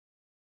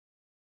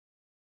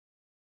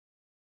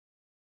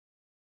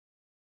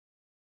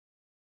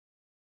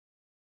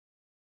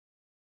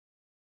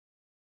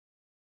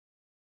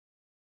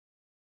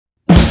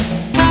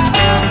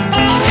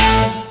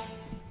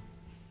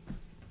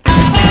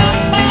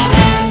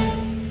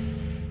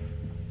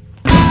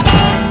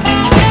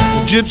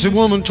gypsy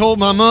woman told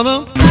my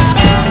mother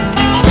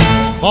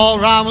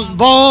before I was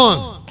born,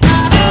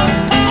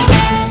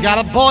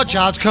 got a boy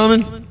child's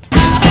coming,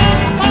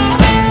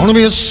 gonna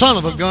be a son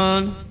of a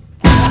gun,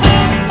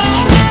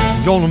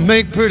 gonna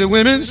make pretty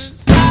women's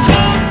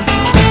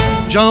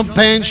jump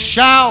and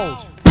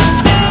shout.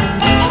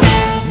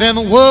 Then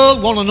the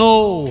world wanna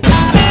know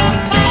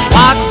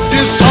what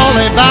this all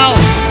about,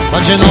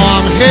 but you know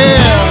I'm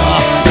here.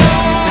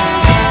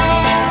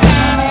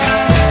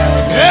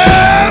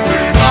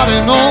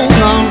 Everybody knows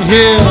I'm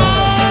here.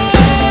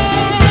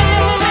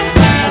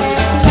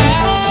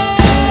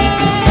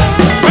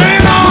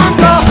 Bring on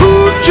the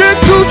Hoochie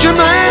Coochie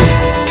man.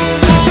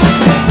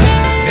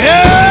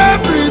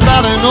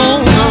 Everybody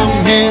knows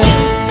I'm here.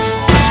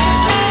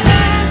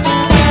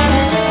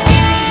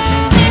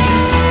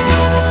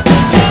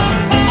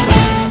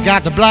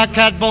 Got the black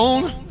cat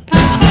bone,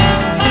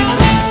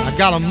 I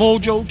got a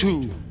mojo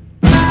too.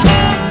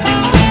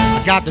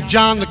 I got the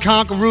John the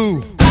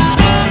Conqueror,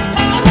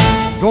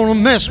 gonna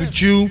mess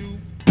with you.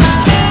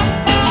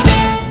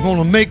 I'm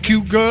gonna make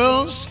you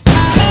girls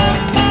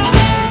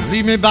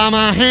leave me by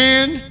my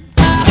hand,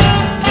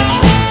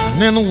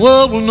 and then the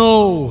world will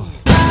know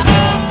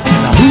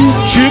the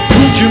Hoochie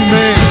Coochie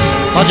man,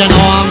 but you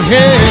know I'm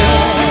here.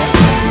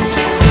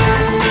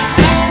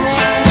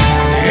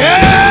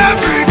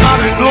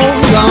 Everybody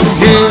knows I'm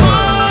here.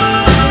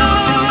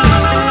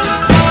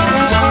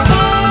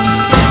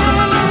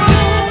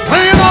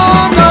 Bring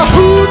on the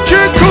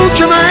Hoochie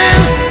Coochie man.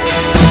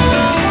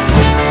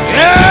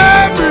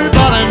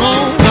 Everybody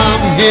knows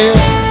I'm here.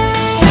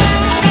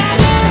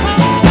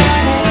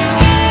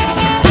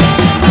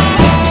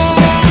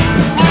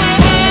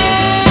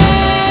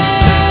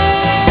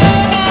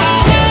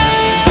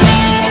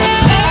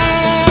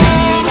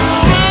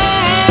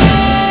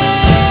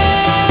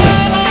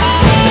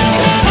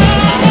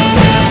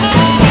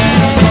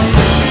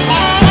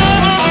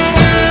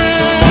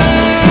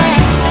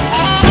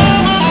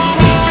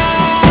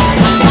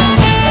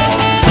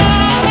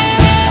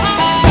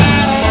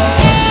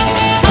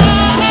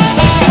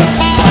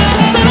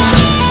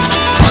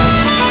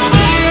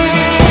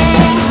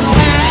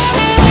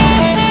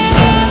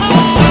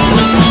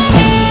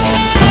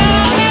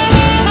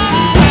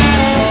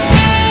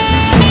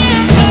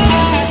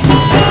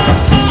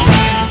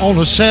 On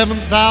the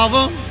 7th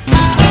hour,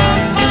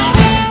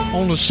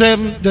 on the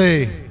 7th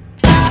day,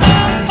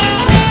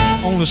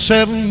 on the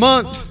 7th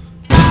month,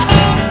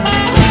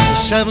 the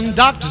 7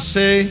 doctors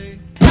say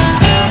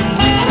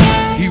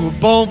he was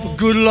born for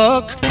good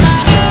luck.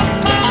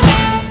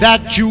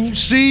 That you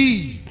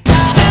see,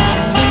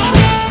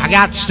 I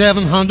got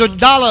 $700.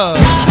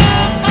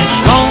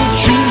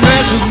 Don't you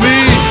mess with me,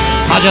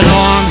 'cause you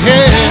know I'm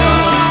here.